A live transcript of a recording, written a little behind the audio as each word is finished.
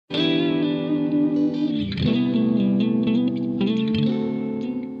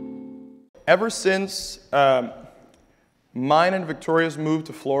ever since mine and Victoria's move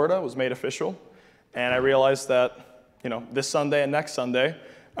to Florida was made official, and I realized that, this Sunday and next Sunday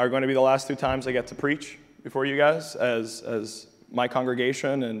are going to be the last 2 times I get to preach before you guys as my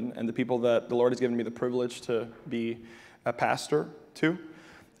congregation and the people that the Lord has given me the privilege to be a pastor to.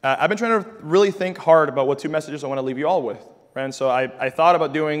 I've been trying to really think hard about what 2 messages I want to leave you all with. Right? And so I thought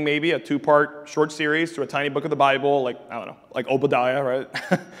about doing maybe a 2-part short series to a tiny book of the Bible, like Obadiah,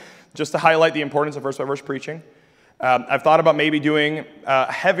 right? Just to highlight the importance of verse-by-verse preaching. I've thought about maybe doing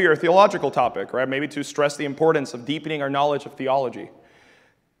a heavier theological topic, right? Maybe to stress the importance of deepening our knowledge of theology.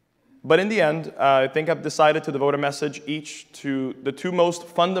 But in the end, I think I've decided to devote a message each to the 2 most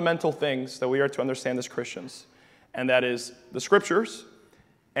fundamental things that we are to understand as Christians. And that is the Scriptures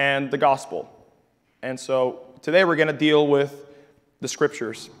and the Gospel. And so today we're going to deal with the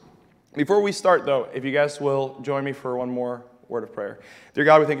Scriptures. Before we start, though, if you guys will join me for one more word of prayer. Dear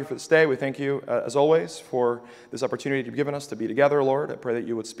God, we thank you for this day. We thank you, as always, for this opportunity you've given us to be together, Lord. I pray that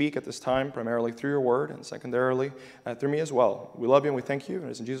you would speak at this time, primarily through your word, and secondarily through me as well. We love you and we thank you, and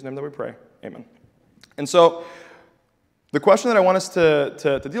it's in Jesus' name that we pray. Amen. And so, the question that I want us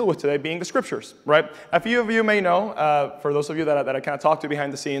to deal with today being the Scriptures, right? A few of you may know, for those of you that I kind of talk to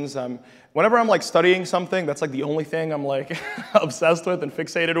behind the scenes, whenever I'm studying something, that's the only thing I'm obsessed with and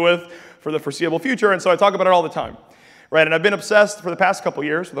fixated with for the foreseeable future, and so I talk about it all the time. Right, and I've been obsessed for the past couple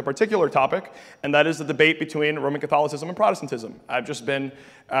years with a particular topic, and that is the debate between Roman Catholicism and Protestantism. I've just been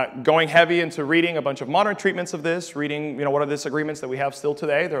going heavy into reading a bunch of modern treatments of this, reading what are the disagreements that we have still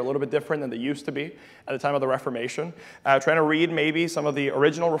today. They're a little bit different than they used to be at the time of the Reformation. Trying to read maybe some of the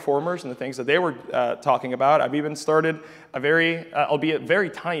original reformers and the things that they were talking about. I've even started a very, albeit very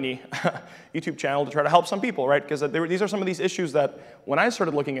tiny, YouTube channel to try to help some people, right? Because these are some of these issues that when I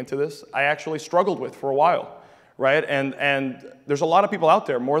started looking into this, I actually struggled with for a while. Right? And there's a lot of people out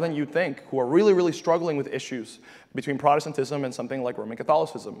there, more than you'd think, who are really, really struggling with issues between Protestantism and something like Roman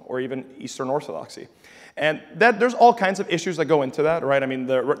Catholicism or even Eastern Orthodoxy. And there's all kinds of issues that go into that, right? I mean,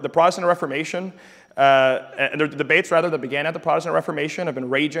 the Protestant Reformation, and the debates, rather, that began at the Protestant Reformation have been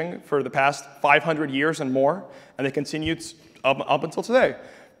raging for the past 500 years and more, and they continue up until today,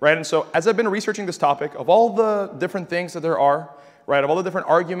 right? And so as I've been researching this topic, of all the different things that there are, right, of all the different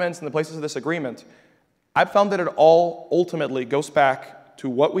arguments and the places of disagreement, I've found that it all ultimately goes back to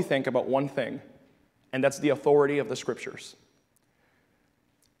what we think about one thing, and that's the authority of the Scriptures.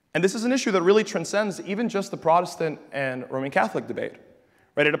 And this is an issue that really transcends even just the Protestant and Roman Catholic debate,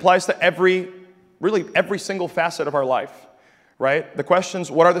 right? It applies to really every single facet of our life, right? The questions,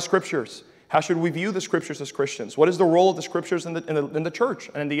 what are the Scriptures? How should we view the Scriptures as Christians? What is the role of the Scriptures in the church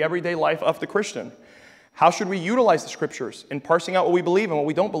and in the everyday life of the Christian? How should we utilize the Scriptures in parsing out what we believe and what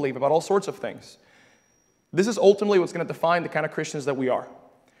we don't believe about all sorts of things? This is ultimately what's going to define the kind of Christians that we are,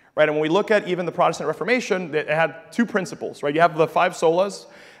 right? And when we look at even the Protestant Reformation, it had 2 principles, right? You have the 5 solas,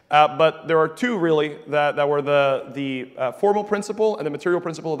 but there are 2 really that were the formal principle and the material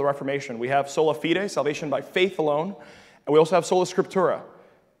principle of the Reformation. We have sola fide, salvation by faith alone, and we also have sola scriptura,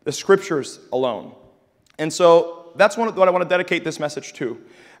 the Scriptures alone. And so that's what I want to dedicate this message to.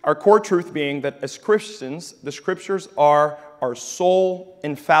 Our core truth being that as Christians, the Scriptures are our sole,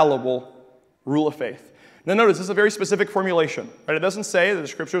 infallible rule of faith. Now notice, this is a very specific formulation, right? It doesn't say that the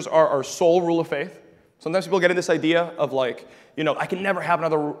Scriptures are our sole rule of faith. Sometimes people get in this idea of I can never have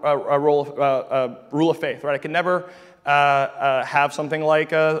another rule of faith, right? I can never have something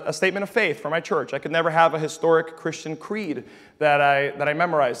like a statement of faith for my church. I could never have a historic Christian creed that I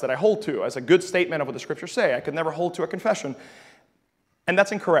memorize, that I hold to as a good statement of what the Scriptures say. I could never hold to a confession. And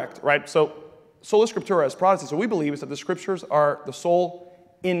that's incorrect, right? So sola scriptura as Protestants, what we believe is that the Scriptures are the sole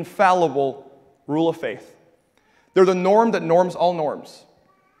infallible rule of faith. They're the norm that norms all norms.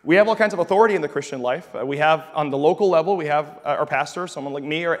 We have all kinds of authority in the Christian life. We have, on the local level, we have our pastor, someone like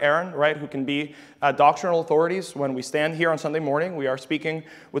me or Aaron, right, who can be doctrinal authorities. When we stand here on Sunday morning, we are speaking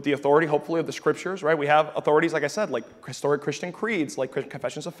with the authority, hopefully, of the Scriptures, right? We have authorities, like I said, like historic Christian creeds, like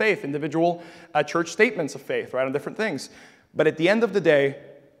confessions of faith, individual church statements of faith, right, on different things. But at the end of the day,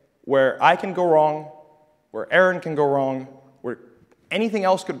 where I can go wrong, where Aaron can go wrong, where anything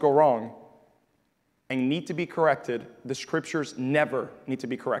else could go wrong, and need to be corrected, the Scriptures never need to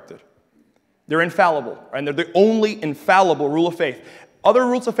be corrected. They're infallible, and they're the only infallible rule of faith. Other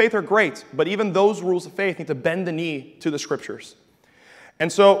rules of faith are great, but even those rules of faith need to bend the knee to the Scriptures. And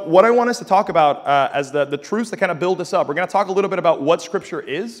so what I want us to talk about as the truths that kind of build this up, we're going to talk a little bit about what Scripture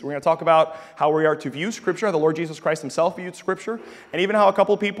is. We're going to talk about how we are to view Scripture, how the Lord Jesus Christ himself viewed Scripture, and even how a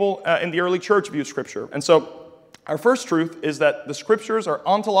couple people in the early church viewed Scripture. And so our first truth is that the Scriptures are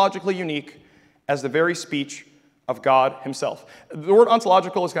ontologically unique as the very speech of God himself. The word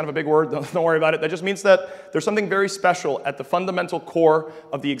ontological is kind of a big word. Don't worry about it. That just means that there's something very special at the fundamental core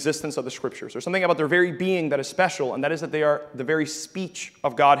of the existence of the Scriptures. There's something about their very being that is special, and that is that they are the very speech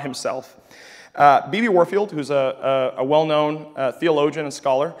of God himself. B.B. Warfield, who's a well-known theologian and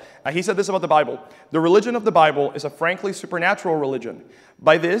scholar, he said this about the Bible. The religion of the Bible is a frankly supernatural religion.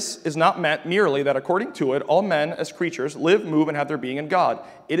 By this is not meant merely that according to it, all men as creatures live, move, and have their being in God.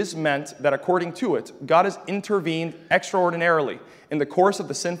 It is meant that according to it, God has intervened extraordinarily in the course of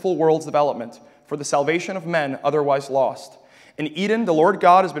the sinful world's development for the salvation of men otherwise lost. In Eden, the Lord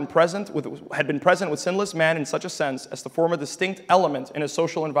God had been present with sinless man in such a sense as to form a distinct element in his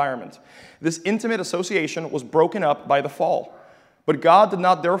social environment. This intimate association was broken up by the fall. But God did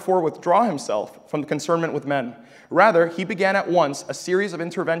not therefore withdraw himself from the concernment with men. Rather, he began at once a series of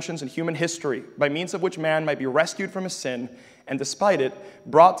interventions in human history by means of which man might be rescued from his sin and, despite it,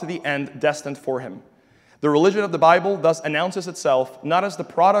 brought to the end destined for him. The religion of the Bible thus announces itself not as the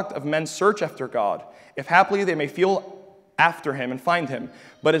product of men's search after God, if haply they may feel after him and find him,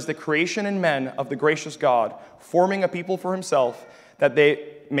 but as the creation in men of the gracious God, forming a people for himself, that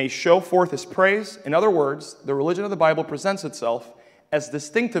they may show forth his praise. In other words, the religion of the Bible presents itself as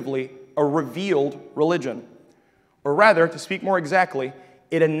distinctively a revealed religion. Or rather, to speak more exactly,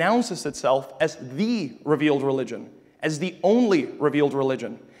 it announces itself as the revealed religion, as the only revealed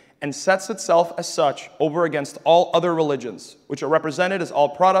religion, and sets itself as such over against all other religions, which are represented as all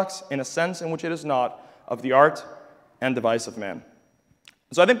products, in a sense in which it is not, of the art and device of man.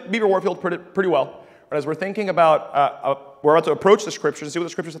 So I think B.B. Warfield put it pretty well. But as we're thinking about, we're about to approach the Scriptures and see what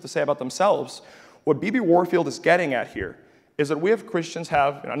the Scriptures have to say about themselves, what B.B. Warfield is getting at here is that we have Christians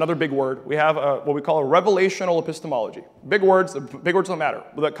have, another big word, we have what we call a revelational epistemology. Big words don't matter.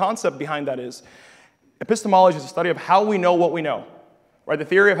 But the concept behind that is, epistemology is a study of how we know what we know, right? The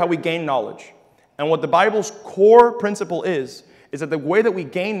theory of how we gain knowledge. And what the Bible's core principle is that the way that we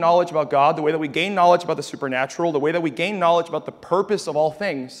gain knowledge about God, the way that we gain knowledge about the supernatural, the way that we gain knowledge about the purpose of all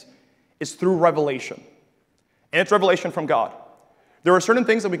things is through revelation. And it's revelation from God. There are certain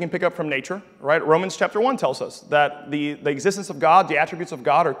things that we can pick up from nature, right? Romans chapter 1 tells us that the existence of God, the attributes of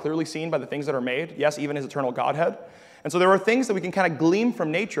God are clearly seen by the things that are made. Yes, even his eternal Godhead. And so there are things that we can kind of glean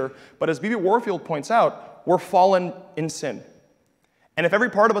from nature, but as B.B. Warfield points out, we're fallen in sin. And if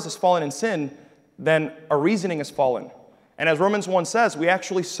every part of us is fallen in sin, then our reasoning is fallen. And as Romans 1 says, we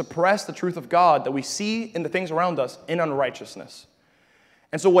actually suppress the truth of God that we see in the things around us in unrighteousness.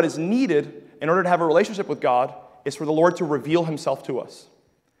 And so what is needed in order to have a relationship with God is for the Lord to reveal himself to us.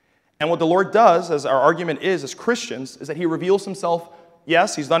 And what the Lord does, as our argument is as Christians, is that he reveals himself.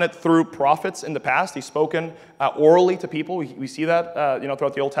 Yes, he's done it through prophets in the past. He's spoken orally to people. We see that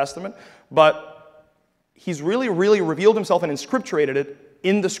throughout the Old Testament. But he's really revealed himself and inscripturated it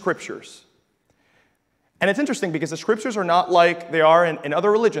in the Scriptures. And it's interesting because the Scriptures are not like they are in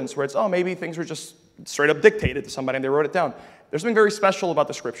other religions where it's, maybe things were just straight up dictated to somebody and they wrote it down. There's something very special about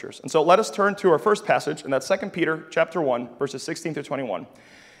the Scriptures. And so let us turn to our first passage, and that's 2 Peter chapter 1, verses 16 through 21.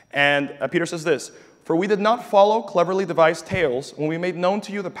 And Peter says this, "For we did not follow cleverly devised tales when we made known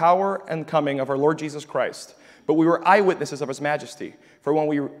to you the power and coming of our Lord Jesus Christ, but we were eyewitnesses of his majesty. For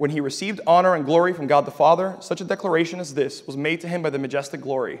when he received honor and glory from God the Father, such a declaration as this was made to him by the majestic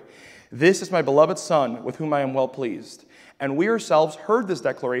glory. This is my beloved Son, with whom I am well pleased. And we ourselves heard this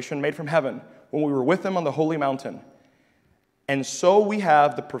declaration made from heaven when we were with him on the holy mountain. And so we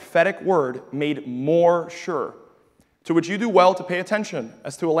have the prophetic word made more sure, to which you do well to pay attention,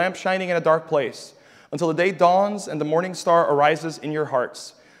 as to a lamp shining in a dark place, until the day dawns and the morning star arises in your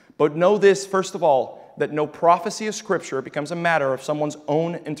hearts. But know this, first of all, that no prophecy of Scripture becomes a matter of someone's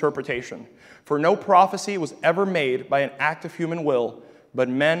own interpretation. For no prophecy was ever made by an act of human will, but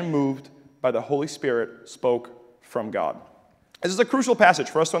men moved by the Holy Spirit spoke from God." This is a crucial passage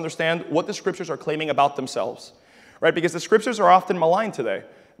for us to understand what the Scriptures are claiming about themselves, right? Because the Scriptures are often maligned today.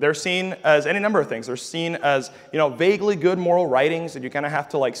 They're seen as any number of things. They're seen as, vaguely good moral writings that you kind of have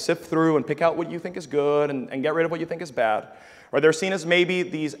to sift through and pick out what you think is good and get rid of what you think is bad. Or they're seen as maybe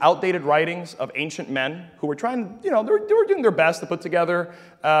these outdated writings of ancient men who were trying, they were doing their best to put together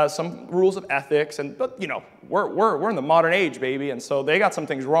some rules of ethics. But we're in the modern age, baby, and so they got some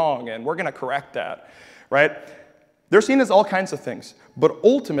things wrong, and we're going to correct that, right? They're seen as all kinds of things. But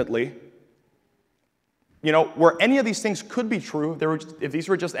ultimately, where any of these things could be true, if these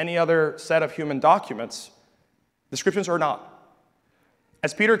were just any other set of human documents, the Scriptures are not.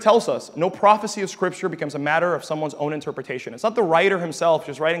 As Peter tells us, no prophecy of Scripture becomes a matter of someone's own interpretation. It's not the writer himself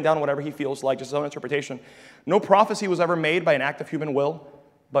just writing down whatever he feels like, just his own interpretation. No prophecy was ever made by an act of human will,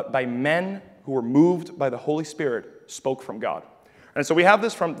 but by men who were moved by the Holy Spirit spoke from God. And so we have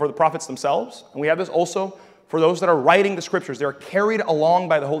this for the prophets themselves, and we have this also for those that are writing the scriptures. They're carried along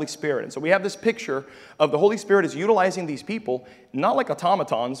by the Holy Spirit. And so we have this picture of the Holy Spirit is utilizing these people, not like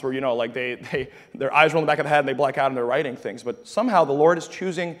automatons where, like their eyes roll in the back of the head and they black out and they're writing things. But somehow the Lord is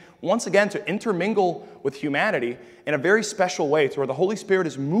choosing, once again, to intermingle with humanity in a very special way to where the Holy Spirit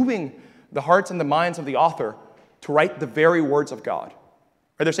is moving the hearts and the minds of the author to write the very words of God.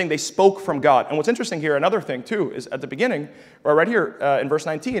 Or they're saying they spoke from God. And what's interesting here, another thing too, is at the beginning, or right here in verse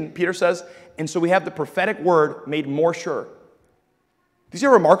 19, Peter says, and so we have the prophetic word made more sure. Do you see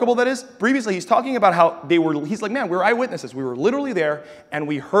how remarkable that is? Previously, he's talking about how he's like, man, we're eyewitnesses. We were literally there, and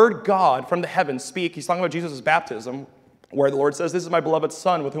we heard God from the heavens speak. He's talking about Jesus' baptism, where the Lord says, this is my beloved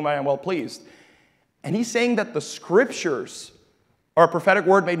Son, with whom I am well pleased. And he's saying that the scriptures are a prophetic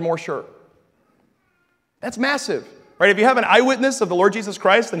word made more sure. That's massive. Right? If you have an eyewitness of the Lord Jesus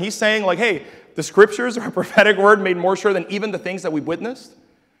Christ, then he's saying, like, hey, the scriptures are a prophetic word made more sure than even the things that we've witnessed.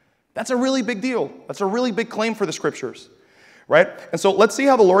 That's a really big deal. That's a really big claim for the scriptures. Right? And so let's see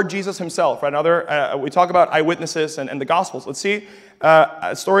how the Lord Jesus himself, right? We talk about eyewitnesses and the Gospels. Let's see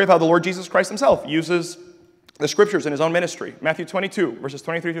a story of how the Lord Jesus Christ himself uses the scriptures in his own ministry. Matthew 22, verses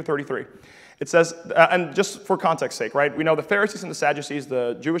 23 through 33. It says, and just for context sake, right? We know the Pharisees and the Sadducees,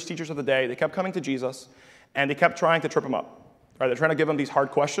 the Jewish teachers of the day, they kept coming to Jesus, and they kept trying to trip him up. Right? They're trying to give him these hard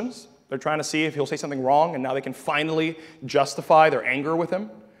questions. They're trying to see if he'll say something wrong, and now they can finally justify their anger with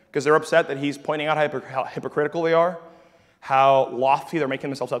him because they're upset that he's pointing out how hypocritical they are, how lofty they're making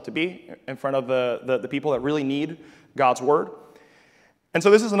themselves out to be in front of the people that really need God's word. And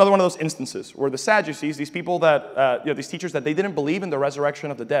so this is another one of those instances where the Sadducees, these people that, these teachers that they didn't believe in the resurrection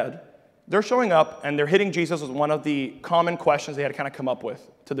of the dead, they're showing up and they're hitting Jesus with one of the common questions they had to kind of come up with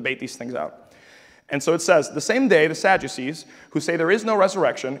to debate these things out. And so it says, the same day the Sadducees, who say there is no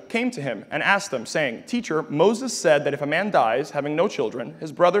resurrection, came to him and asked him, saying, Teacher, Moses said that if a man dies, having no children,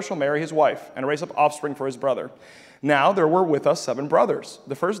 his brother shall marry his wife and raise up offspring for his brother. Now there were with us 7 brothers.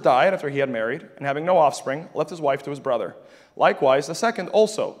 The first died after he had married, and having no offspring, left his wife to his brother. Likewise the second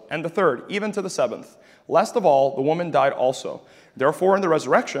also, and the third, even to the 7th. Last of all, the woman died also. Therefore in the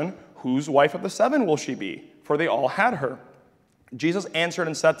resurrection, whose wife of the 7 will she be? For they all had her. Jesus answered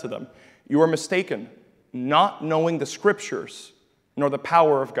and said to them, You are mistaken, not knowing the scriptures, nor the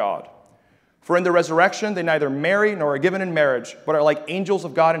power of God. For in the resurrection they neither marry nor are given in marriage, but are like angels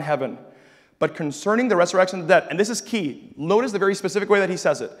of God in heaven. But concerning the resurrection of the dead, and this is key, notice the very specific way that he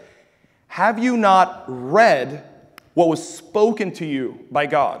says it. Have you not read what was spoken to you by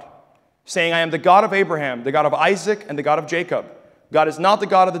God, saying, I am the God of Abraham, the God of Isaac, and the God of Jacob. God is not the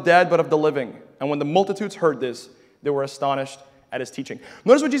God of the dead, but of the living. And when the multitudes heard this, they were astonished at his teaching.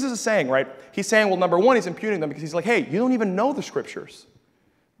 Notice what Jesus is saying, right? He's saying, well, number one, he's impugning them because he's like, hey, you don't even know the scriptures.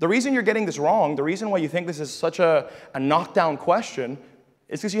 The reason you're getting this wrong, the reason why you think this is such a knockdown question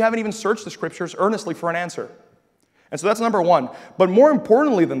is because you haven't even searched the scriptures earnestly for an answer. And so that's number one. But more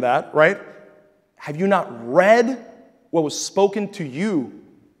importantly than that, right, have you not read what was spoken to you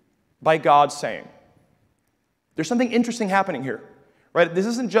by God saying? There's something interesting happening here. Right? This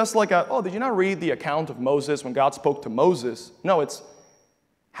isn't just like did you not read the account of Moses when God spoke to Moses? No, it's,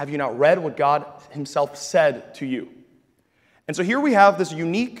 have you not read what God himself said to you? And so here we have this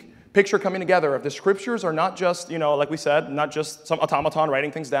unique picture coming together of the scriptures are not just, like we said, not just some automaton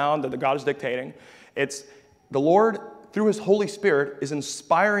writing things down that the God is dictating. It's the Lord, through his Holy Spirit, is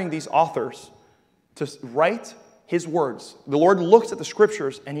inspiring these authors to write his words. The Lord looks at the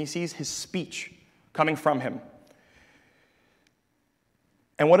scriptures and he sees his speech coming from him.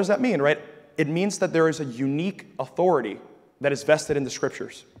 And what does that mean, right? It means that there is a unique authority that is vested in the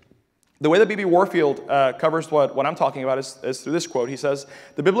scriptures. The way that B.B. Warfield covers what I'm talking about is through this quote. He says,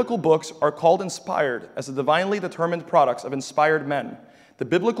 the biblical books are called inspired as the divinely determined products of inspired men. The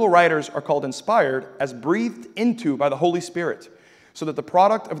biblical writers are called inspired as breathed into by the Holy Spirit, so that the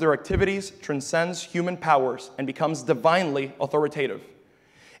product of their activities transcends human powers and becomes divinely authoritative.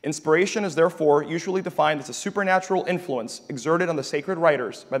 Inspiration is therefore usually defined as a supernatural influence exerted on the sacred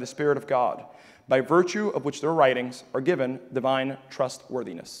writers by the Spirit of God, by virtue of which their writings are given divine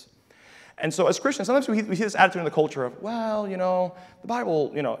trustworthiness. And so as Christians, sometimes we see this attitude in the culture of, well, the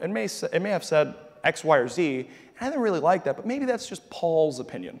Bible, it may have said X, Y, or Z, and I didn't really like that, but maybe that's just Paul's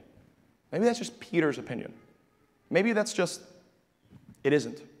opinion. Maybe that's just Peter's opinion. Maybe that's just, it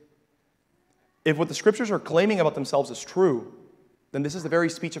isn't. If what the scriptures are claiming about themselves is true, then this is the very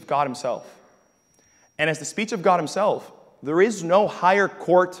speech of God himself. And as the speech of God himself, there is no higher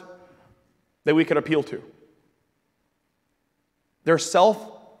court that we could appeal to. They're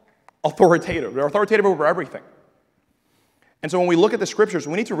self-authoritative. They're authoritative over everything. And so when we look at the scriptures,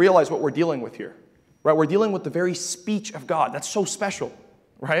 we need to realize what we're dealing with here. Right? We're dealing with the very speech of God. That's so special.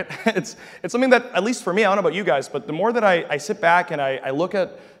 right? It's something that, at least for me, I don't know about you guys, but the more that I sit back and I look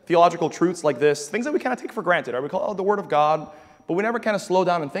at theological truths like this, things that we kind of take for granted, right? We call it the Word of God, but we never kind of slow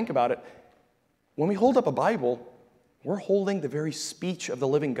down and think about it. When we hold up a Bible, we're holding the very speech of the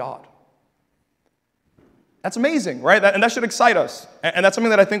living God. That's amazing, right? And that should excite us. And that's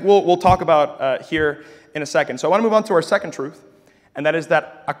something that I think we'll talk about here in a second. So I want to move on to our second truth, and that is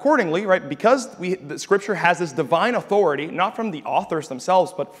that accordingly, right, because the Scripture has this divine authority, not from the authors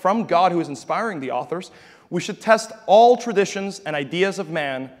themselves, but from God who is inspiring the authors, we should test all traditions and ideas of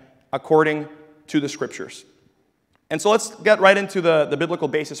man according to the Scriptures. And so let's get right into the biblical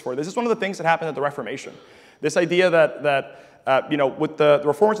basis for this. This is one of the things that happened at the Reformation. This idea that with the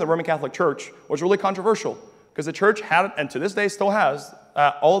reformers of the Roman Catholic Church was really controversial, because the church had, and to this day still has,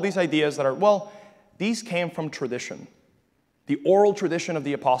 all of these ideas that are, well, these came from tradition. The oral tradition of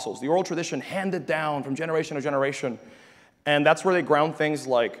the apostles, the oral tradition handed down from generation to generation. And that's where they ground things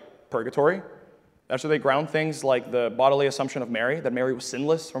like purgatory. That's where they ground things like the bodily assumption of Mary, that Mary was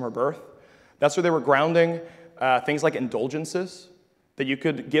sinless from her birth. That's where they were grounding things like indulgences, that you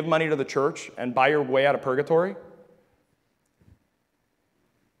could give money to the church and buy your way out of purgatory.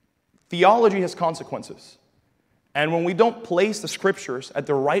 Theology has consequences. And when we don't place the Scriptures at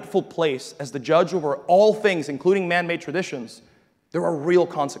the rightful place as the judge over all things, including man-made traditions, there are real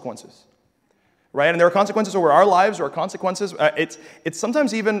consequences, right? And there are consequences over our lives, or consequences. It's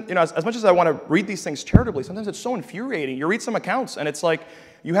sometimes even, as much as I want to read these things charitably, sometimes it's so infuriating. You read some accounts, and it's like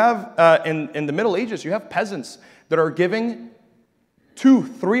you have, in the Middle Ages, you have peasants that are giving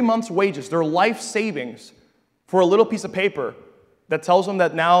 2-3 months' wages, their life savings, for a little piece of paper that tells them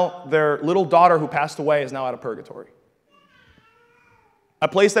that now their little daughter who passed away is now out of purgatory. A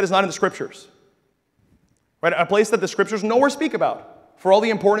place that is not in the Scriptures. Right? A place that the Scriptures nowhere speak about for all the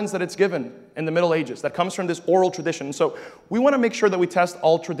importance that it's given in the Middle Ages, that comes from this oral tradition. So we want to make sure that we test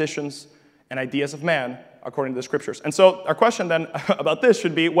all traditions and ideas of man according to the Scriptures. And so our question then about this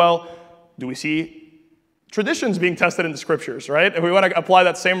should be, well, do we see traditions being tested in the Scriptures, right? And we want to apply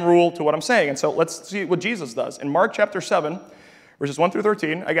that same rule to what I'm saying. And so let's see what Jesus does. In Mark chapter 7, verses 1 through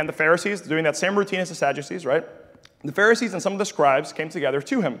 13, again, the Pharisees doing that same routine as the Sadducees, right? The Pharisees and some of the scribes came together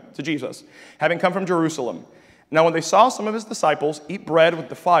to him, to Jesus, having come from Jerusalem. Now when they saw some of his disciples eat bread with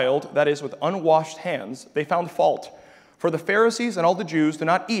defiled, that is, with unwashed hands, they found fault. For the Pharisees and all the Jews do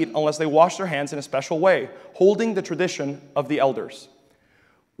not eat unless they wash their hands in a special way, holding the tradition of the elders.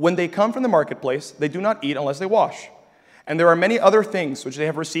 When they come from the marketplace, they do not eat unless they wash. And there are many other things which they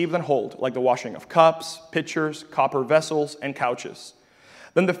have received and hold, like the washing of cups, pitchers, copper vessels, and couches.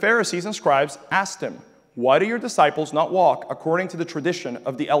 Then the Pharisees and scribes asked him, why do your disciples not walk according to the tradition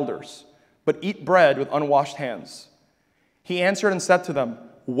of the elders, but eat bread with unwashed hands? He answered and said to them,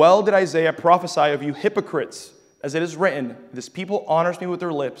 well did Isaiah prophesy of you hypocrites, as it is written, this people honors me with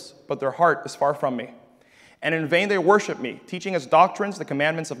their lips, but their heart is far from me. And in vain they worship me, teaching as doctrines the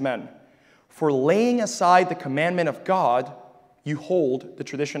commandments of men. For laying aside the commandment of God, you hold the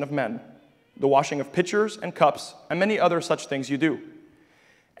tradition of men, the washing of pitchers and cups, and many other such things you do.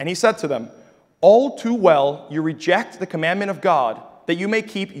 And he said to them, all too well you reject the commandment of God, that you may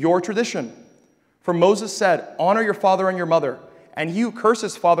keep your tradition. For Moses said, honor your father and your mother, and he who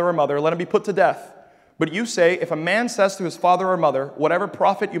curses father or mother, let him be put to death. But you say, if a man says to his father or mother, whatever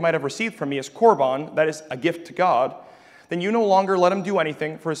profit you might have received from me is korban, that is a gift to God, then you no longer let him do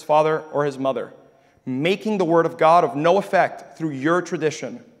anything for his father or his mother, making the word of God of no effect through your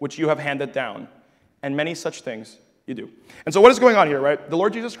tradition, which you have handed down. And many such things you do. And so what is going on here, right? The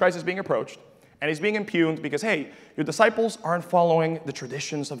Lord Jesus Christ is being approached, and he's being impugned because, hey, your disciples aren't following the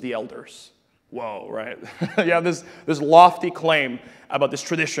traditions of the elders. Whoa, right? You have this lofty claim about this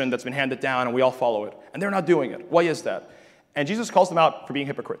tradition that's been handed down, and we all follow it. And they're not doing it. Why is that? And Jesus calls them out for being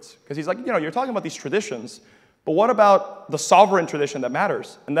hypocrites. Because he's like, you're talking about these traditions, but what about the sovereign tradition that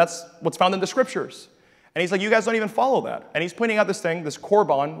matters? And that's what's found in the Scriptures. And he's like, you guys don't even follow that. And he's pointing out this thing, this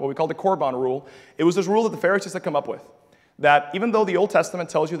korban, what we call the korban rule. It was this rule that the Pharisees had come up with. That even though the Old Testament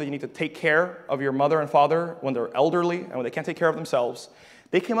tells you that you need to take care of your mother and father when they're elderly and when they can't take care of themselves,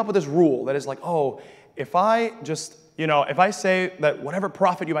 they came up with this rule that is like, oh, if I just, if I say that whatever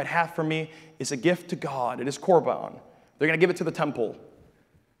profit you might have from me is a gift to God, it is korban, they're going to give it to the temple,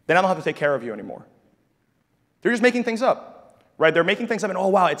 then I don't have to take care of you anymore. They're just making things up, right? They're making things up and, oh,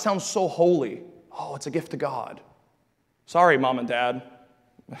 wow, it sounds so holy. Oh, it's a gift to God. Sorry, mom and dad.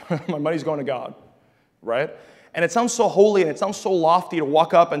 My money's going to God, right? And it sounds so holy and it sounds so lofty to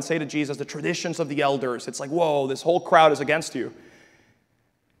walk up and say to Jesus, the traditions of the elders. It's like, whoa, this whole crowd is against you.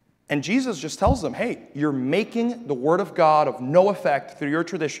 And Jesus just tells them, hey, you're making the word of God of no effect through your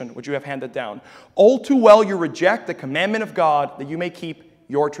tradition, which you have handed down. All too well you reject the commandment of God that you may keep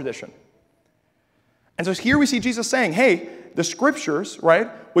your tradition. And so here we see Jesus saying, hey, the scriptures, right,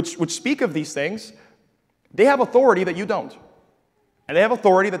 which speak of these things, they have authority that you don't. And they have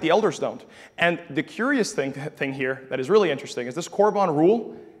authority that the elders don't. And the curious thing here that is really interesting is this Korban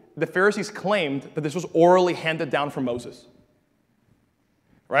rule, the Pharisees claimed that this was orally handed down from Moses.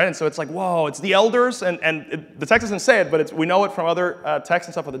 Right? And so it's like, whoa, it's the elders, and the text doesn't say it, but we know it from other texts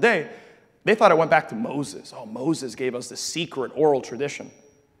and stuff of the day. They thought it went back to Moses. Oh, Moses gave us this secret oral tradition.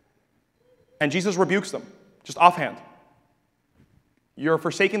 And Jesus rebukes them, just offhand. You're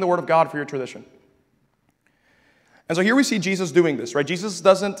forsaking the word of God for your tradition. And so here we see Jesus doing this, right? Jesus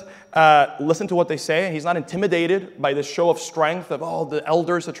doesn't listen to what they say, and he's not intimidated by this show of strength of, oh, the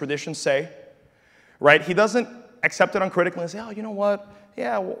elders, the traditions say, right? He doesn't accept it uncritically and say, oh, you know what?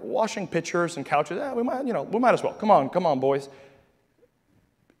 Yeah, washing pitchers and couches, we might as well. Come on, boys.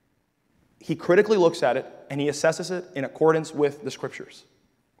 He critically looks at it, and he assesses it in accordance with the scriptures.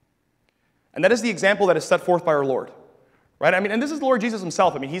 And that is the example that is set forth by our Lord. Right? I mean, and this is the Lord Jesus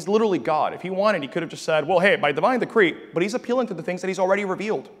himself. I mean, he's literally God. If he wanted, he could have just said, well, hey, by divine decree, but he's appealing to the things that he's already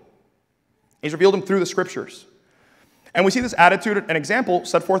revealed. He's revealed them through the scriptures. And we see this attitude, an example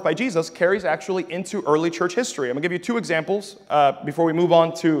set forth by Jesus, carries actually into early church history. I'm going to give you two examples before we move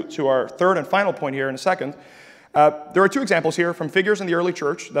on to our third and final point here in a second. There are two examples here from figures in the early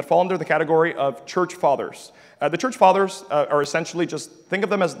church that fall under the category of church fathers. The church fathers are essentially just, think of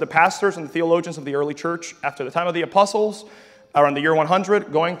them as the pastors and the theologians of the early church after the time of the apostles, around the year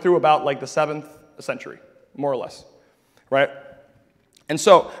 100, going through about like the 7th century, more or less, right? And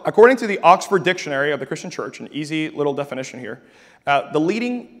so, according to the Oxford Dictionary of the Christian Church, an easy little definition here, the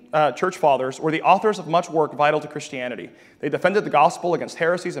leading church fathers were the authors of much work vital to Christianity. They defended the gospel against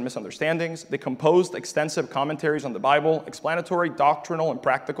heresies and misunderstandings. They composed extensive commentaries on the Bible, explanatory, doctrinal, and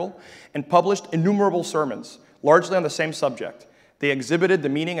practical, and published innumerable sermons, largely on the same subject. They exhibited the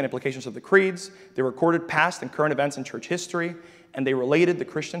meaning and implications of the creeds. They recorded past and current events in church history, and they related the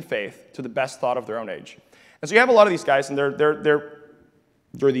Christian faith to the best thought of their own age. And so you have a lot of these guys, and they're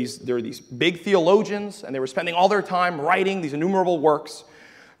these big theologians, and they were spending all their time writing these innumerable works,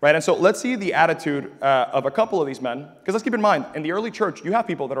 right? And so let's see the attitude of a couple of these men, because let's keep in mind, in the early church, you have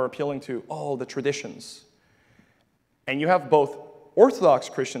people that are appealing to, the traditions. And you have both Orthodox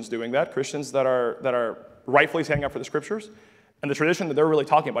Christians doing that, Christians that are rightfully standing up for the scriptures, and the tradition that they're really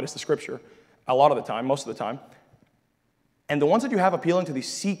talking about is the scripture, a lot of the time, most of the time. And the ones that you have appealing to these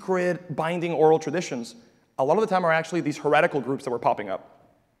secret, binding oral traditions, a lot of the time are actually these heretical groups that were popping up.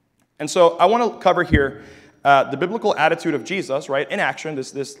 And so I want to cover here the biblical attitude of Jesus, right, in action,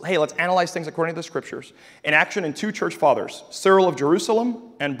 this, hey, let's analyze things according to the scriptures, in action in two church fathers, Cyril of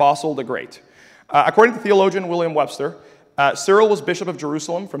Jerusalem and Basil the Great. According to theologian William Webster, Cyril was bishop of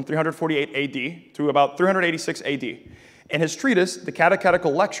Jerusalem from 348 AD to about 386 AD. In his treatise, the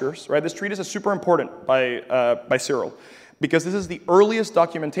Catechetical Lectures, right, this treatise is super important by Cyril, because this is the earliest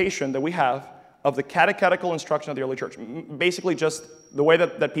documentation that we have of the catechetical instruction of the early church. Basically just the way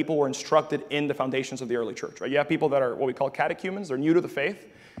that people were instructed in the foundations of the early church. Right? You have people that are what we call catechumens. They're new to the faith,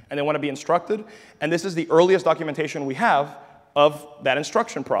 and they want to be instructed. And this is the earliest documentation we have of that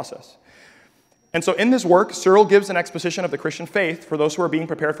instruction process. And so in this work, Cyril gives an exposition of the Christian faith for those who are being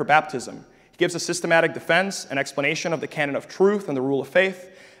prepared for baptism. He gives a systematic defense, an explanation of the canon of truth and the rule of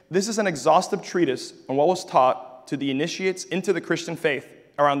faith. This is an exhaustive treatise on what was taught to the initiates into the Christian faith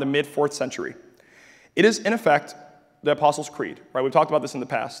around the mid-4th century. It is, in effect, the Apostles' Creed. Right? We've talked about this in the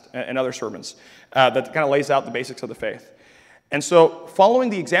past in other sermons that kind of lays out the basics of the faith. And so, following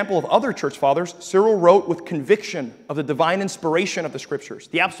the example of other church fathers, Cyril wrote with conviction of the divine inspiration of the scriptures,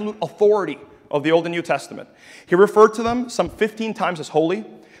 the absolute authority of the Old and New Testament. He referred to them some 15 times as holy,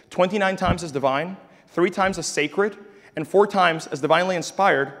 29 times as divine, 3 times as sacred, and 4 times as divinely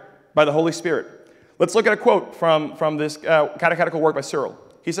inspired by the Holy Spirit. Let's look at a quote from this catechetical work by Cyril.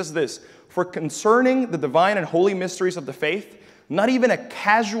 He says this, "For concerning the divine and holy mysteries of the faith, not even a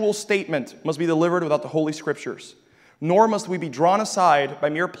casual statement must be delivered without the Holy Scriptures, nor must we be drawn aside by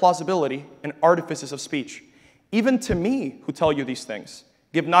mere plausibility and artifices of speech. Even to me who tell you these things,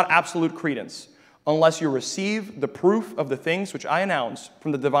 give not absolute credence, unless you receive the proof of the things which I announce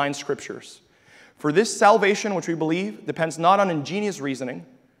from the divine Scriptures. For this salvation which we believe depends not on ingenious reasoning,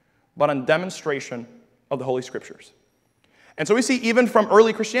 but on demonstration of the Holy Scriptures." And so we see even from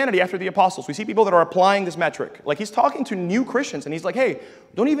early Christianity after the apostles, we see people that are applying this metric. Like he's talking to new Christians and he's like, hey,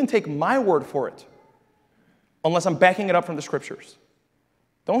 don't even take my word for it unless I'm backing it up from the scriptures.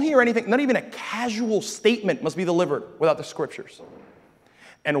 Don't hear anything, not even a casual statement must be delivered without the scriptures.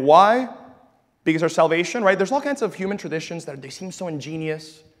 And why? Because our salvation, right? There's all kinds of human traditions that they seem so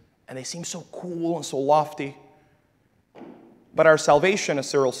ingenious and they seem so cool and so lofty. But our salvation, as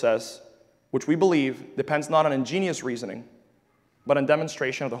Cyril says, which we believe, depends not on ingenious reasoning, but on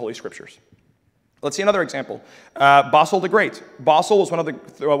demonstration of the Holy Scriptures. Let's see another example. Basil the Great. Basil was one of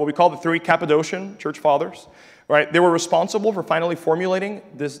the what we call the three Cappadocian church fathers. Right? They were responsible for finally formulating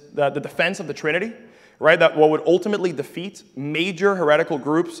the defense of the Trinity. Right? That what would ultimately defeat major heretical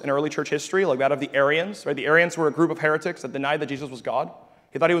groups in early church history, like that of the Arians. Right? The Arians were a group of heretics that denied that Jesus was God.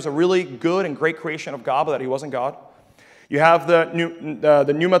 He thought he was a really good and great creation of God, but that he wasn't God. You have the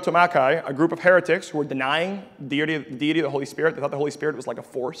Pneumatomachi, a group of heretics who were denying the deity of the Holy Spirit. They thought the Holy Spirit was like a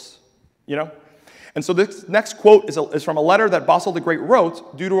force, you know? And so this next quote is from a letter that Basil the Great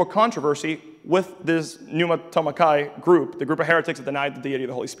wrote due to a controversy with this Pneumatomachi group, the group of heretics that denied the deity of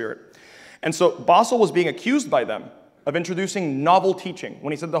the Holy Spirit. And so Basil was being accused by them of introducing novel teaching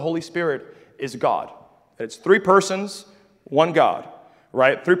when he said the Holy Spirit is God. That it's three persons, one God,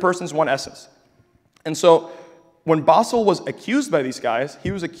 right? Three persons, one essence. And so when Basil was accused by these guys,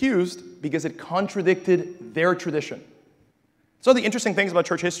 he was accused because it contradicted their tradition. So the interesting things about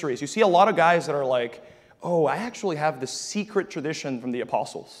church history is you see a lot of guys that are like, oh, I actually have this secret tradition from the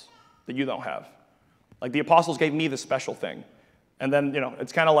apostles that you don't have. Like the apostles gave me this special thing. And then, you know,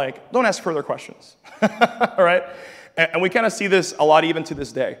 it's kind of like, don't ask further questions. All right? And we kind of see this a lot even to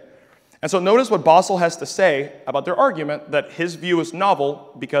this day. And so notice what Basil has to say about their argument that his view is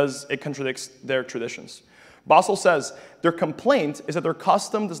novel because it contradicts their traditions. Basil says, their complaint is that their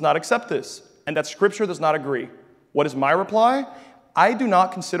custom does not accept this, and that Scripture does not agree. What is my reply? I do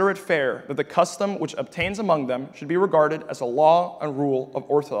not consider it fair that the custom which obtains among them should be regarded as a law and rule of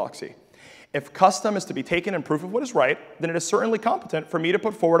orthodoxy. If custom is to be taken in proof of what is right, then it is certainly competent for me to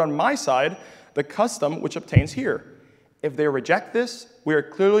put forward on my side the custom which obtains here. If they reject this, we are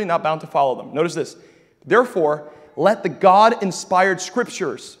clearly not bound to follow them. Notice this. Therefore, let the God-inspired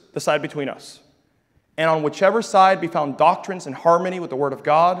Scriptures decide between us. And on whichever side be found doctrines in harmony with the Word of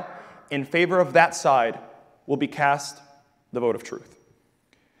God, in favor of that side will be cast the vote of truth.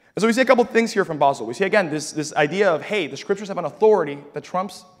 And so we see a couple of things here from Basil. We see, again, this idea of, hey, the Scriptures have an authority that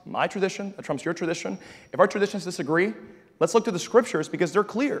trumps my tradition, that trumps your tradition. If our traditions disagree, let's look to the Scriptures because they're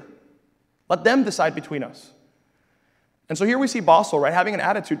clear. Let them decide between us. And so here we see Basil, right, having an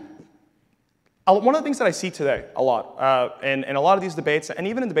attitude. One of the things that I see today a lot, in a lot of these debates, and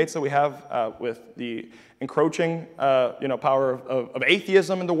even in debates that we have with the encroaching power of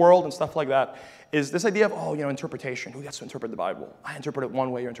atheism in the world and stuff like that, is this idea of, oh, interpretation. Who gets to interpret the Bible? I interpret it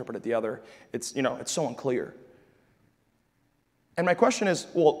one way, you interpret it the other. It's so unclear. And my question is,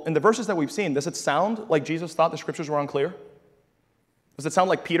 well, in the verses that we've seen, does it sound like Jesus thought the Scriptures were unclear? Does it sound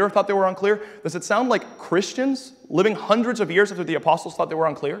like Peter thought they were unclear? Does it sound like Christians living hundreds of years after the apostles thought they were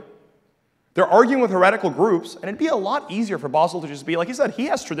unclear? They're arguing with heretical groups, and it'd be a lot easier for Basil to just be, like he said, he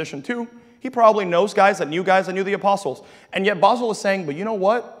has tradition too. He probably knows guys that knew the apostles. And yet Basil is saying, but you know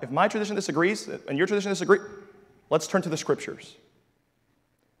what? If my tradition disagrees and your tradition disagrees, let's turn to the Scriptures.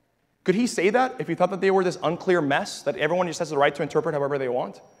 Could he say that if he thought that they were this unclear mess that everyone just has the right to interpret however they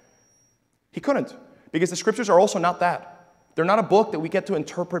want? He couldn't, because the Scriptures are also not that. They're not a book that we get to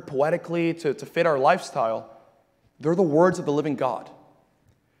interpret poetically to fit our lifestyle. They're the words of the living God.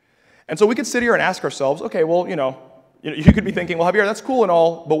 And so we could sit here and ask ourselves, okay, well, you could be thinking, well, Javier, that's cool and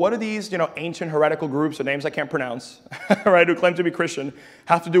all, but what do these, ancient heretical groups with names I can't pronounce, right, who claim to be Christian,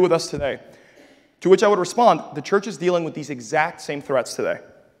 have to do with us today? To which I would respond, the church is dealing with these exact same threats today.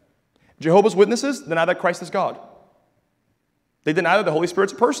 Jehovah's Witnesses deny that Christ is God. They deny that the Holy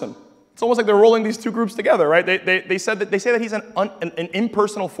Spirit's a person. It's almost like they're rolling these two groups together, right? They say that he's an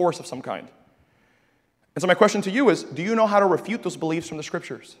impersonal force of some kind. And so my question to you is, do you know how to refute those beliefs from the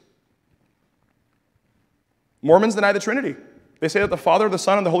Scriptures? Mormons deny the Trinity. They say that the Father, the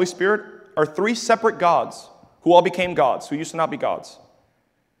Son, and the Holy Spirit are three separate gods who all became gods, who used to not be gods.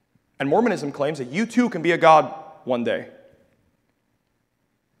 And Mormonism claims that you too can be a god one day.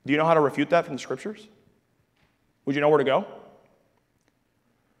 Do you know how to refute that from the Scriptures? Would you know where to go?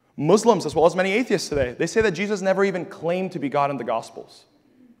 Muslims, as well as many atheists today, they say that Jesus never even claimed to be God in the Gospels.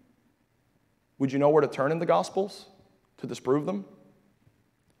 Would you know where to turn in the Gospels to disprove them?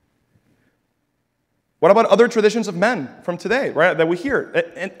 What about other traditions of men from today, right, that we hear?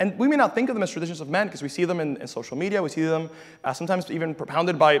 And we may not think of them as traditions of men because we see them in social media. We see them sometimes even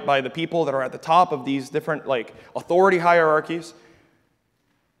propounded by the people that are at the top of these different authority hierarchies.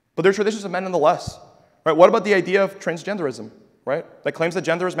 But they're traditions of men nonetheless. Right? What about the idea of transgenderism, right, that claims that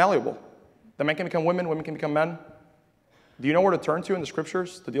gender is malleable, that men can become women, women can become men? Do you know where to turn to in the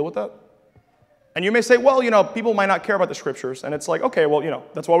Scriptures to deal with that? And you may say, well, people might not care about the Scriptures. And it's like, okay, well,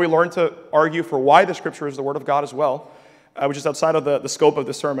 that's why we learn to argue for why the Scripture is the Word of God as well, which is outside of the scope of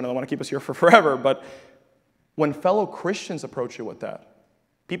this sermon. I don't want to keep us here for forever. But when fellow Christians approach you with that,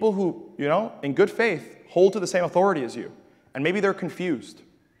 people who, in good faith, hold to the same authority as you, and maybe they're confused,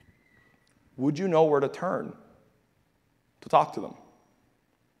 would you know where to turn to talk to them?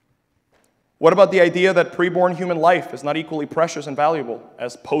 What about the idea that preborn human life is not equally precious and valuable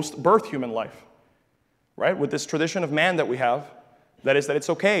as post-birth human life? Right? With this tradition of man that we have, that is that it's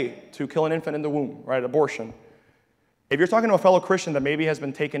okay to kill an infant in the womb, right? Abortion. If you're talking to a fellow Christian that maybe has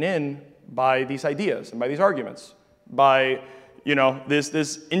been taken in by these ideas and by these arguments, by,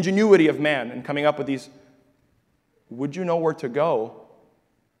 this ingenuity of man and coming up with these, would you know where to go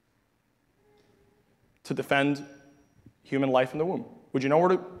to defend human life in the womb? Would you know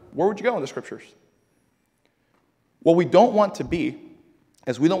where would you go in the Scriptures? What we don't want to be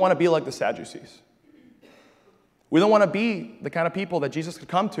is we don't want to be like the Sadducees. We don't want to be the kind of people that Jesus could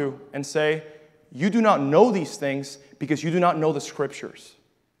come to and say, you do not know these things because you do not know the Scriptures.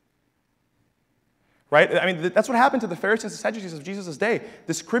 Right? I mean, that's what happened to the Pharisees and Sadducees of Jesus' day.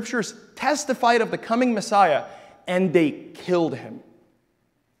 The Scriptures testified of the coming Messiah, and they killed him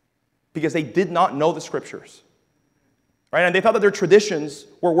because they did not know the Scriptures. Right? And they thought that their traditions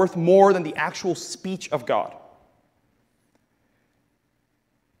were worth more than the actual speech of God.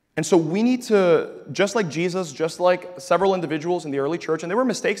 And so we need to, just like Jesus, just like several individuals in the early church, and there were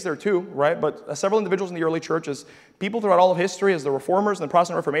mistakes there too, right? But several individuals in the early church, as people throughout all of history, as the Reformers and the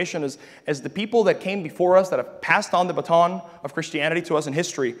Protestant Reformation, as the people that came before us, that have passed on the baton of Christianity to us in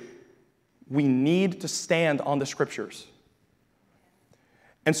history, we need to stand on the Scriptures.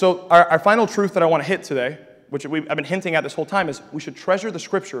 And so our final truth that I want to hit today, which I've been hinting at this whole time, is we should treasure the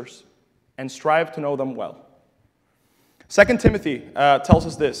Scriptures and strive to know them well. 2 Timothy tells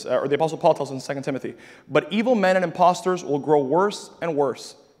us this, or the Apostle Paul tells us in 2 Timothy, but evil men and impostors will grow worse and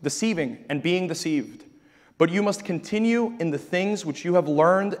worse, deceiving and being deceived. But you must continue in the things which you have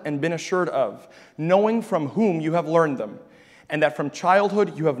learned and been assured of, knowing from whom you have learned them, and that from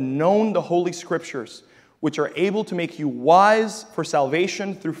childhood you have known the Holy Scriptures, which are able to make you wise for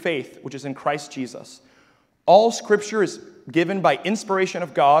salvation through faith, which is in Christ Jesus. All Scripture is given by inspiration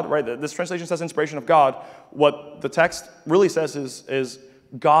of God, right? This translation says inspiration of God. What the text really says is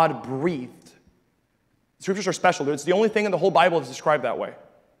God breathed. Scriptures are special. It's the only thing in the whole Bible that's described that way.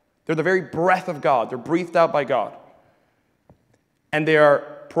 They're the very breath of God. They're breathed out by God. And they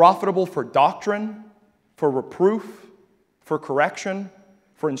are profitable for doctrine, for reproof, for correction,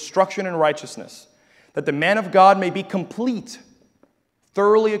 for instruction in righteousness, that the man of God may be complete,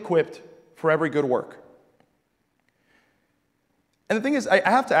 thoroughly equipped for every good work. And the thing is, I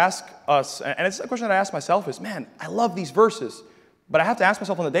have to ask us, and it's a question that I ask myself is, man, I love these verses, but I have to ask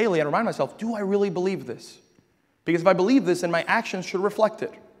myself on the daily and remind myself, do I really believe this? Because if I believe this, then my actions should reflect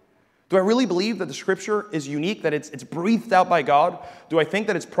it. Do I really believe that the Scripture is unique, that it's breathed out by God? Do I think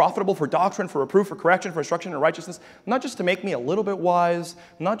that it's profitable for doctrine, for reproof, for correction, for instruction in righteousness? Not just to make me a little bit wise,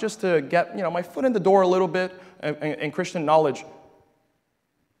 not just to get my foot in the door a little bit in Christian knowledge.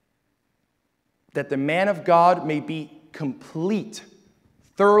 That the man of God may be complete,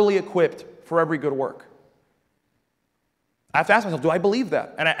 thoroughly equipped for every good work. I have to ask myself, do I believe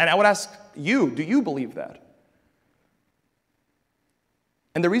that? And I would ask you, do you believe that?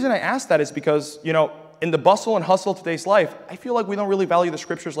 And the reason I ask that is because, in the bustle and hustle of today's life, I feel like we don't really value the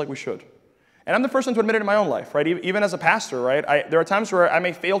Scriptures like we should. And I'm the first one to admit it in my own life, right? Even as a pastor, right? There are times where I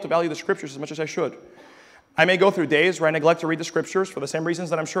may fail to value the Scriptures as much as I should. I may go through days where I neglect to read the Scriptures for the same reasons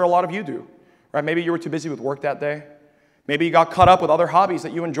that I'm sure a lot of you do, right? Maybe you were too busy with work that day. Maybe you got caught up with other hobbies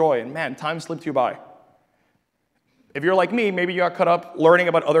that you enjoy, and man, time slipped you by. If you're like me, maybe you got caught up learning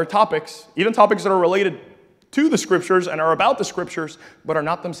about other topics, even topics that are related to the Scriptures and are about the Scriptures, but are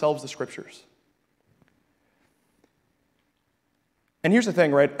not themselves the Scriptures. And here's the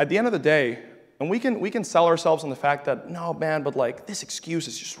thing, right? At the end of the day, and we can sell ourselves on the fact that, no, man, but this excuse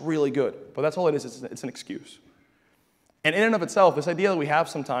is just really good. But that's all it is, it's an excuse. And in and of itself, this idea that we have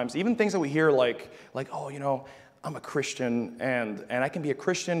sometimes, even things that we hear like oh, I'm a Christian, and I can be a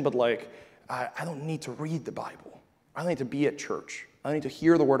Christian, but I don't need to read the Bible. I don't need to be at church. I don't need to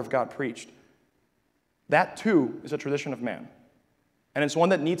hear the Word of God preached. That too is a tradition of man. And it's one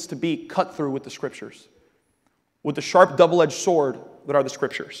that needs to be cut through with the Scriptures, with the sharp double-edged sword that are the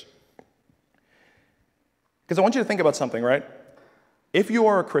Scriptures. Because I want you to think about something, right? If you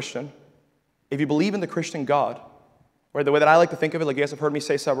are a Christian, if you believe in the Christian God, right, the way that I like to think of it, like you guys have heard me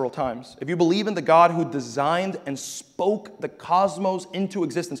say several times, if you believe in the God who designed and spoke the cosmos into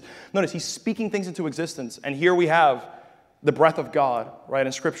existence, notice he's speaking things into existence, and here we have the breath of God, right,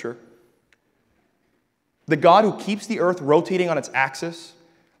 in Scripture. The God who keeps the earth rotating on its axis,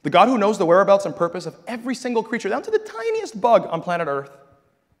 the God who knows the whereabouts and purpose of every single creature, down to the tiniest bug on planet Earth.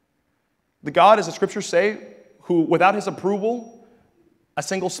 The God, as the Scriptures say, who, without his approval, a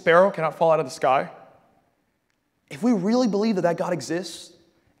single sparrow cannot fall out of the sky. If we really believe that God exists,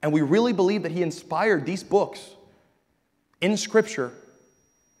 and we really believe that he inspired these books in Scripture,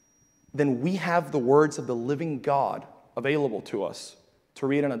 then we have the words of the living God available to us to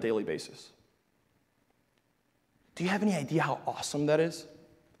read on a daily basis. Do you have any idea how awesome that is?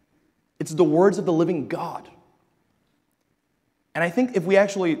 It's the words of the living God. And I think if we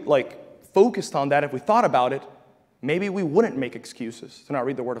actually focused on that, if we thought about it, maybe we wouldn't make excuses to not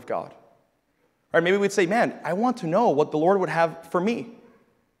read the Word of God. Right? Maybe we'd say, man, I want to know what the Lord would have for me.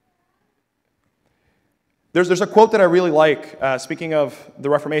 There's a quote that I really like, speaking of the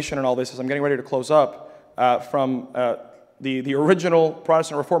Reformation and all this, as I'm getting ready to close up, from the original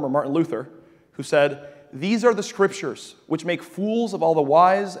Protestant reformer, Martin Luther, who said, "These are the Scriptures which make fools of all the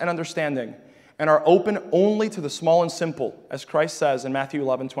wise and understanding, and are open only to the small and simple, as Christ says in Matthew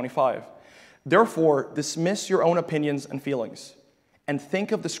 11:25. Therefore, dismiss your own opinions and feelings, and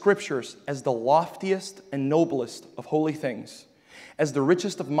think of the Scriptures as the loftiest and noblest of holy things, as the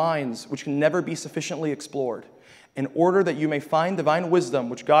richest of minds which can never be sufficiently explored, in order that you may find divine wisdom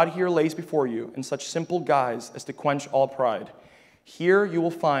which God here lays before you in such simple guise as to quench all pride. Here you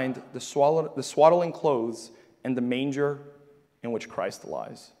will find the swaddling clothes and the manger in which Christ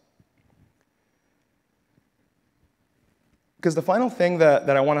lies." Because the final thing that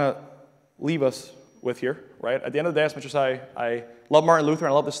I want to leave us with here, right? At the end of the day, as much as I love Martin Luther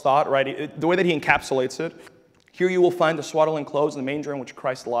and I love this thought, right? The way that he encapsulates it, here you will find the swaddling clothes and the manger in which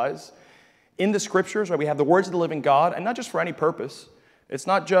Christ lies. In the Scriptures, right, we have the words of the living God, and not just for any purpose. It's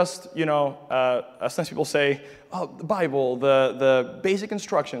not just, sometimes people say, oh, the Bible, the basic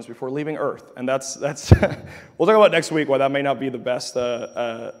instructions before leaving earth. And that's we'll talk about next week why that may not be the best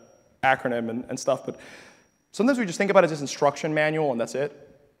acronym and stuff. But sometimes we just think about it as this instruction manual and that's it.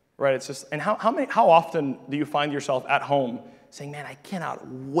 Right? It's just, and how often do you find yourself at home saying, man, I cannot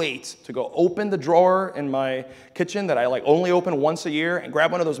wait to go open the drawer in my kitchen that I only open once a year and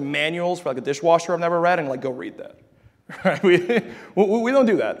grab one of those manuals for a dishwasher I've never read and go read that. Right? We don't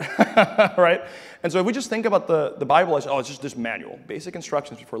do that. Right? And so if we just think about the Bible as, it's just this manual, basic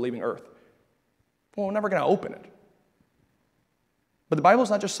instructions before leaving earth, well, we're never going to open it. But the Bible is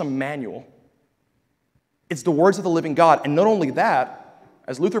not just some manual. It's the words of the living God. And not only that,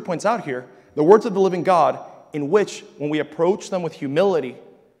 as Luther points out here, the words of the living God, in which, when we approach them with humility,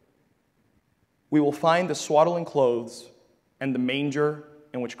 we will find the swaddling clothes and the manger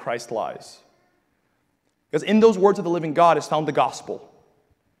in which Christ lies. Because in those words of the living God is found the gospel.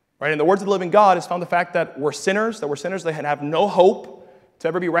 Right? In the words of the living God is found the fact that we're sinners that have no hope to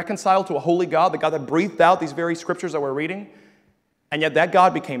ever be reconciled to a holy God, the God that breathed out these very Scriptures that we're reading. And yet that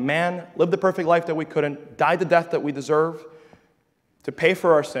God became man, lived the perfect life that we couldn't, died the death that we deserve, to pay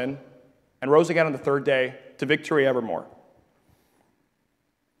for our sin, and rose again on the third day to victory evermore.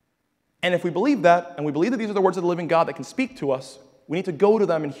 And if we believe that, and we believe that these are the words of the living God that can speak to us, we need to go to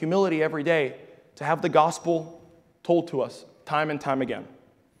them in humility every day to have the gospel told to us time and time again.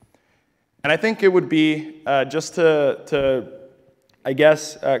 And I think it would be just to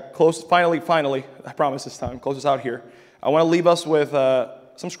close, finally, I promise this time, close us out here. I want to leave us with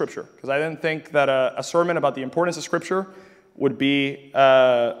some Scripture, because I didn't think that a sermon about the importance of Scripture would be,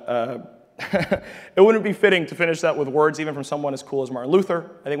 it wouldn't be fitting to finish that with words even from someone as cool as Martin Luther.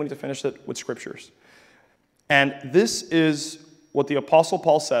 I think we need to finish it with Scriptures. And this is what the Apostle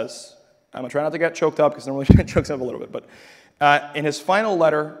Paul says. I'm going to try not to get choked up, because normally it chokes up a little bit. But in his final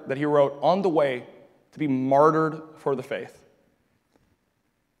letter that he wrote on the way to be martyred for the faith.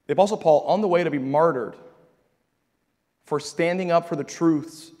 The Apostle Paul, on the way to be martyred for standing up for the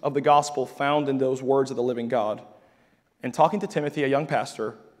truths of the gospel found in those words of the living God, and talking to Timothy, a young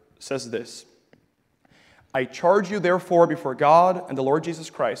pastor, says this: "I charge you therefore before God and the Lord Jesus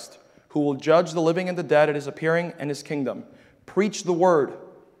Christ, who will judge the living and the dead at his appearing and his kingdom. Preach the word.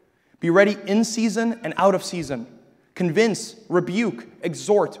 Be ready in season and out of season. Convince, rebuke,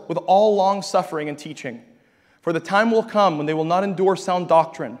 exhort with all long suffering and teaching. For the time will come when they will not endure sound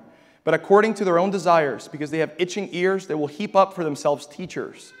doctrine, but according to their own desires, because they have itching ears, they will heap up for themselves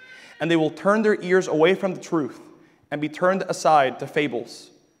teachers, and they will turn their ears away from the truth and be turned aside to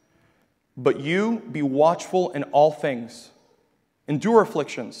fables. But you be watchful in all things. Endure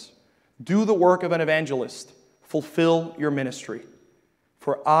afflictions. Do the work of an evangelist. Fulfill your ministry.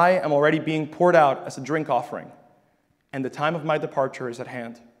 For I am already being poured out as a drink offering, and the time of my departure is at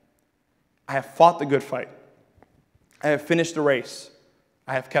hand. I have fought the good fight. I have finished the race.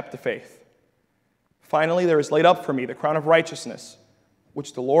 I have kept the faith. Finally, there is laid up for me the crown of righteousness,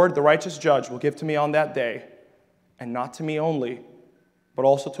 which the Lord, the righteous judge, will give to me on that day, and not to me only, but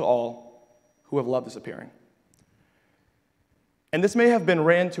also to all who have loved his appearing." And this may have been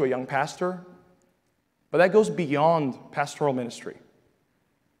written to a young pastor, but that goes beyond pastoral ministry.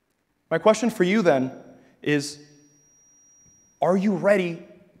 My question for you then is, are you ready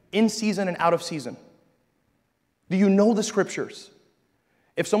in season and out of season? Do you know the scriptures?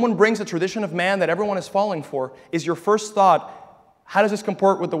 If someone brings a tradition of man that everyone is falling for, is your first thought, how does this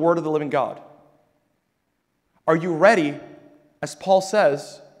comport with the word of the living God? Are you ready, as Paul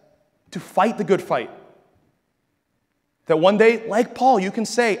says, to fight the good fight? That one day, like Paul, you can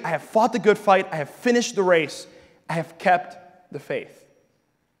say, I have fought the good fight, I have finished the race, I have kept the faith.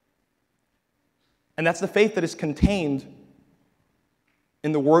 And that's the faith that is contained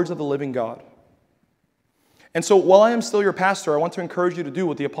in the words of the living God. And so while I am still your pastor, I want to encourage you to do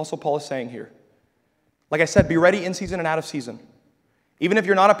what the Apostle Paul is saying here. Like I said, be ready in season and out of season. Even if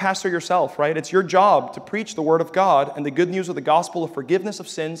you're not a pastor yourself, right? It's your job to preach the word of God and the good news of the gospel of forgiveness of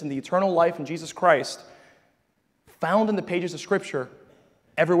sins and the eternal life in Jesus Christ, found in the pages of Scripture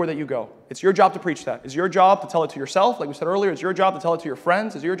everywhere that you go. It's your job to preach that. It's your job to tell it to yourself, like we said earlier. It's your job to tell it to your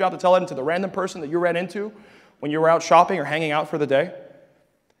friends. It's your job to tell it to the random person that you ran into when you were out shopping or hanging out for the day.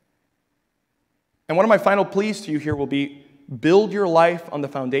 And one of my final pleas to you here will be, build your life on the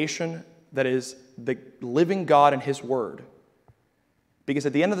foundation that is the living God and His Word. Because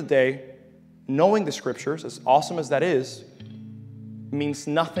at the end of the day, knowing the Scriptures, as awesome as that is, means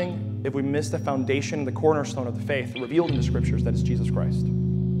nothing if we miss the foundation, the cornerstone of the faith revealed in the Scriptures, that is Jesus Christ.